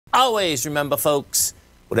Always remember, folks,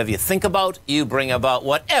 whatever you think about, you bring about.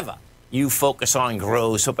 Whatever you focus on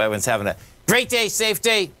grows. Hope everyone's having a great day, safe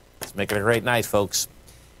day. Let's make it a great night, folks.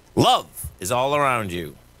 Love is all around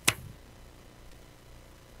you.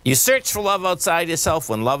 You search for love outside yourself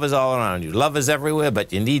when love is all around you. Love is everywhere,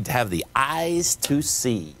 but you need to have the eyes to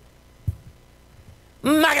see.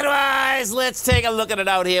 Market-wise, let's take a look at it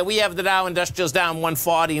out here. We have the Dow Industrials down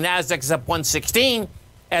 140. NASDAQ is up 116.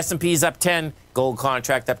 S&P's up 10. Gold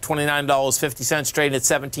contract up $29.50, trading at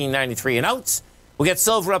 $17.93 an ounce. We get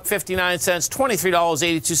silver up 59 cents,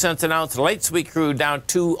 $23.82 an ounce. Light sweet crude down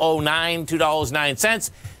 $2.09,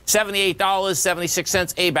 $2.09,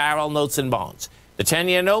 $78.76 a barrel. Notes and bonds. The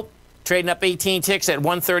 10-year note trading up 18 ticks at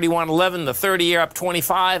 131.11. The 30-year up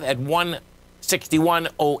 25 at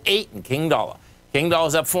 161.08. And King Dollar. King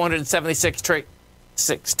Dollar's up 476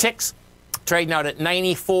 ticks, trading out at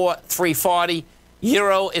 94.340.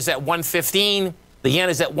 Euro is at 115. The yen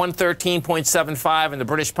is at 113.75, and the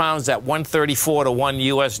British pound is at 134 to 1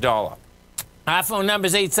 U.S. dollar. Our phone number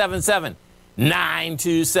is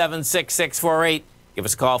 877-927-6648. Give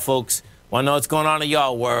us a call, folks. Want to know what's going on in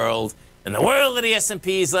your world. In the world of the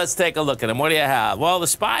S&Ps, let's take a look at them. What do you have? Well, the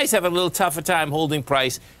SPYs have a little tougher time holding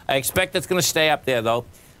price. I expect it's going to stay up there, though.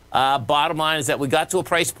 Bottom line is that we got to a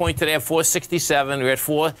price point today of 467. We're at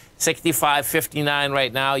 465.59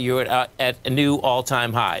 right now. You're at a new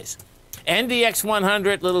all-time highs. NDX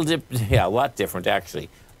 100, a lot different, actually.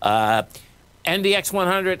 NDX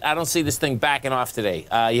 100, I don't see this thing backing off today.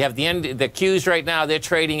 You have the Qs right now. They're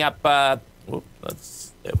trading up. There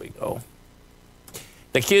we go.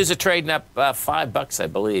 The Qs are trading up $5, I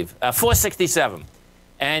believe. 467.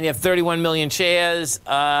 And you have 31 million shares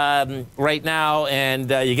right now,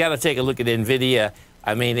 and you got to take a look at NVIDIA.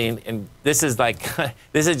 I mean, and this is like,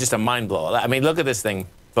 this is just a mind blower. I mean, look at this thing,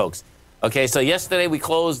 folks. Okay, so yesterday we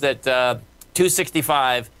closed at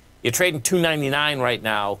 265. You're trading 299 right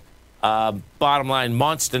now. Bottom line,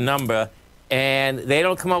 monster number. And they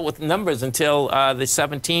don't come out with numbers until the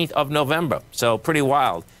 17th of November. So pretty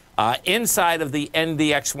wild. Inside of the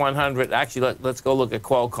NDX 100, actually, let's go look at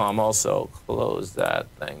Qualcomm also. Close that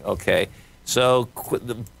thing. Okay. So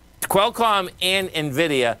Qualcomm and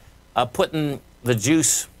NVIDIA are putting the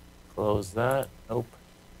juice. Close that. Nope.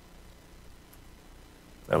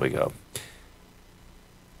 There we go.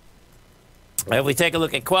 If we take a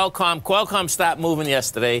look at Qualcomm, Qualcomm stopped moving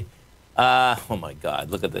yesterday. Oh, my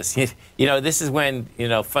God, look at this. You know, this is when,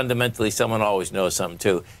 fundamentally someone always knows something,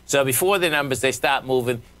 too. So before the numbers, they stopped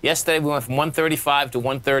moving. Yesterday, we went from 135 to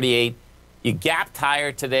 138. You gapped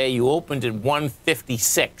higher today. You opened at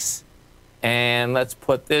 156. And let's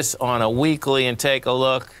put this on a weekly and take a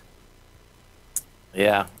look.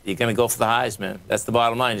 Yeah, you're going to go for the highs, man. That's the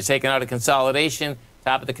bottom line. You're taking out a consolidation.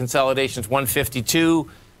 Top of the consolidation is 152.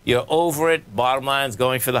 You're over it. Bottom line is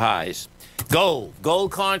going for the highs.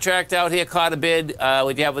 Gold contract out here caught a bid.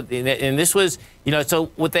 What you have with, and this was, so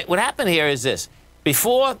what happened here is this.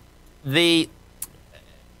 Before the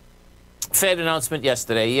Fed announcement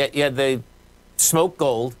yesterday, you had the smoke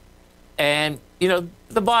gold, and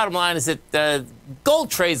the bottom line is that gold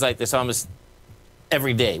trades like this almost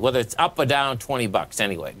every day, whether it's up or down $20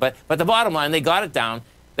 anyway. But the bottom line, they got it down.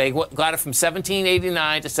 They got it from 1789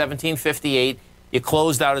 to 1758. You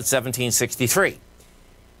closed out at 1763.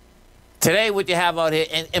 Today, what you have out here,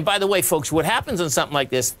 and by the way, folks, what happens on something like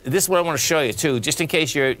this is what I want to show you, too, just in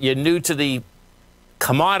case you're new to the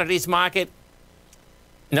commodities market.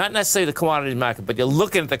 Not necessarily the commodities market, but you're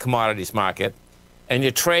looking at the commodities market, and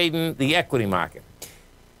you're trading the equity market.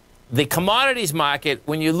 The commodities market,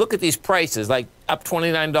 when you look at these prices, like up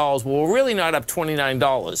 $29, well, we're really not up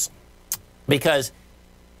 $29 because,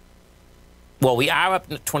 well, we are up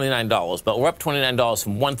 $29, but we're up $29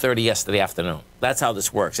 from 1:30 yesterday afternoon. That's how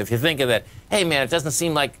this works. If you're thinking that, hey, man, it doesn't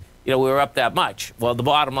seem like, we were up that much. Well, the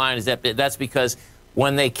bottom line is that that's because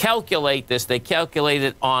when they calculate this, they calculate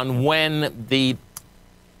it on when the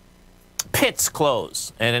pits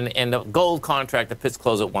close. And the gold contract, the pits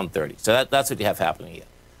close at 1:30. So that's what you have happening here.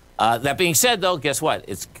 That being said, though, guess what?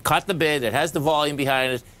 It's caught the bid. It has the volume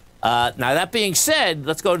behind it. Now, that being said,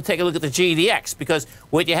 let's go to take a look at the GDX, because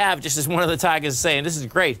what you have, just as one of the Tigers is saying, this is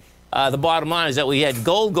great. The bottom line is that we had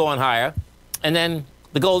gold going higher, and then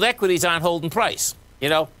the gold equities aren't holding price.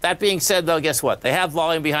 That being said, though, guess what? They have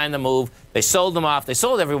volume behind the move. They sold them off. They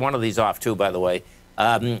sold every one of these off, too, by the way.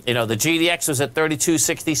 The GDX was at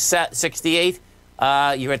 32.68.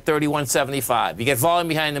 You're at 31.75. You get volume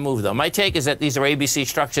behind the move, though. My take is that these are ABC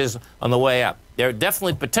structures on the way up. They're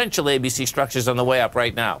definitely potential ABC structures on the way up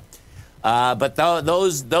right now. But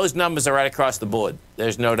those numbers are right across the board.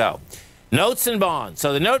 There's no doubt. Notes and bonds.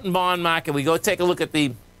 So the note and bond market, we go take a look at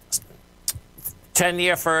the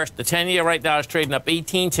 10-year first. The 10-year right now is trading up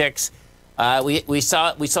 18 ticks. We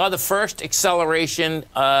saw the first acceleration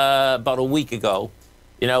about a week ago.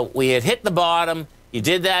 You know, we had hit the bottom. You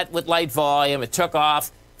did that with light volume. It took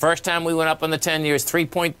off. First time we went up on the 10 years,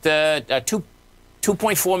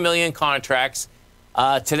 2.4 million contracts.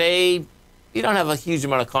 Today, you don't have a huge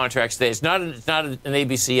amount of contracts today. It's not an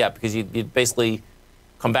ABC yet because you basically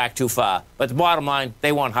come back too far. But the bottom line,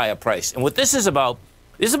 they want higher price. And what this is about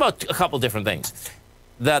a couple different things.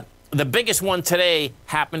 The biggest one today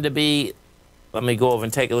happened to be, let me go over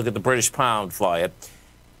and take a look at the British pound for you,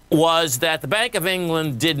 was that the Bank of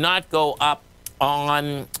England did not go up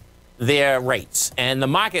on their rates. And the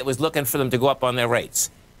market was looking for them to go up on their rates.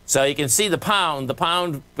 So you can see the pound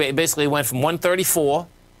basically went from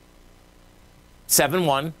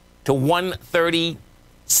 134.71 to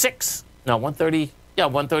 136. No, 130. Yeah,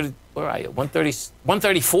 130. Where are you?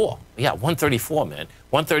 134. Yeah, 134, man.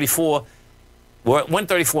 134. We're at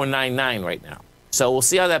 134.99 right now. So we'll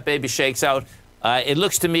see how that baby shakes out. It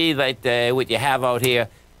looks to me like what you have out here.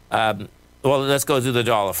 Well, let's go through the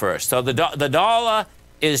dollar first. So the dollar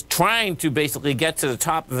is trying to basically get to the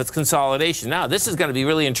top of its consolidation. Now, this is going to be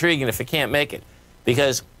really intriguing if it can't make it,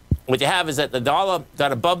 because what you have is that the dollar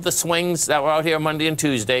got above the swings that were out here Monday and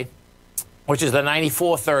Tuesday, which is the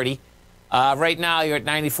 94.30. Right now, you're at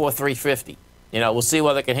 94.350. You know, we'll see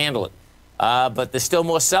whether it can handle it. But there's still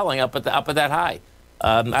more selling up at that high.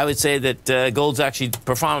 I would say that gold's actually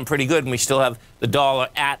performing pretty good, and we still have the dollar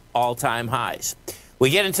at all-time highs. We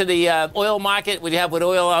get into the oil market. We have with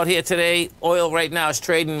oil out here today. Oil right now is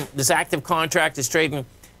trading, this active contract is trading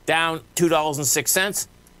down $2.06.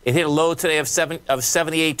 It hit a low today of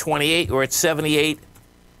 78.28. We're at 78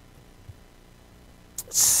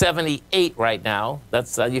 right now.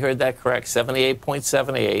 That's you heard that correct,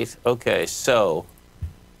 78.78. Okay, so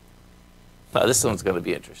this one's going to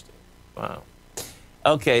be interesting. Wow.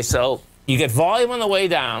 Okay, so you get volume on the way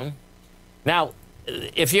down. Now,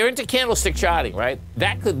 if you're into candlestick charting, right,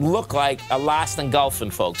 that could look like a last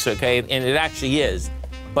engulfing, folks, okay? And it actually is.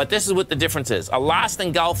 But this is what the difference is. A last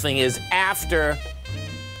engulfing is after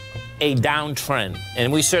a downtrend.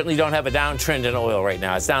 And we certainly don't have a downtrend in oil right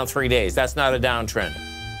now. It's down 3 days. That's not a downtrend.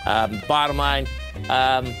 Bottom line,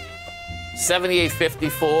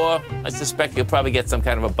 78.54. I suspect you'll probably get some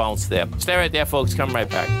kind of a bounce there. Stay right there, folks. Come right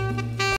back.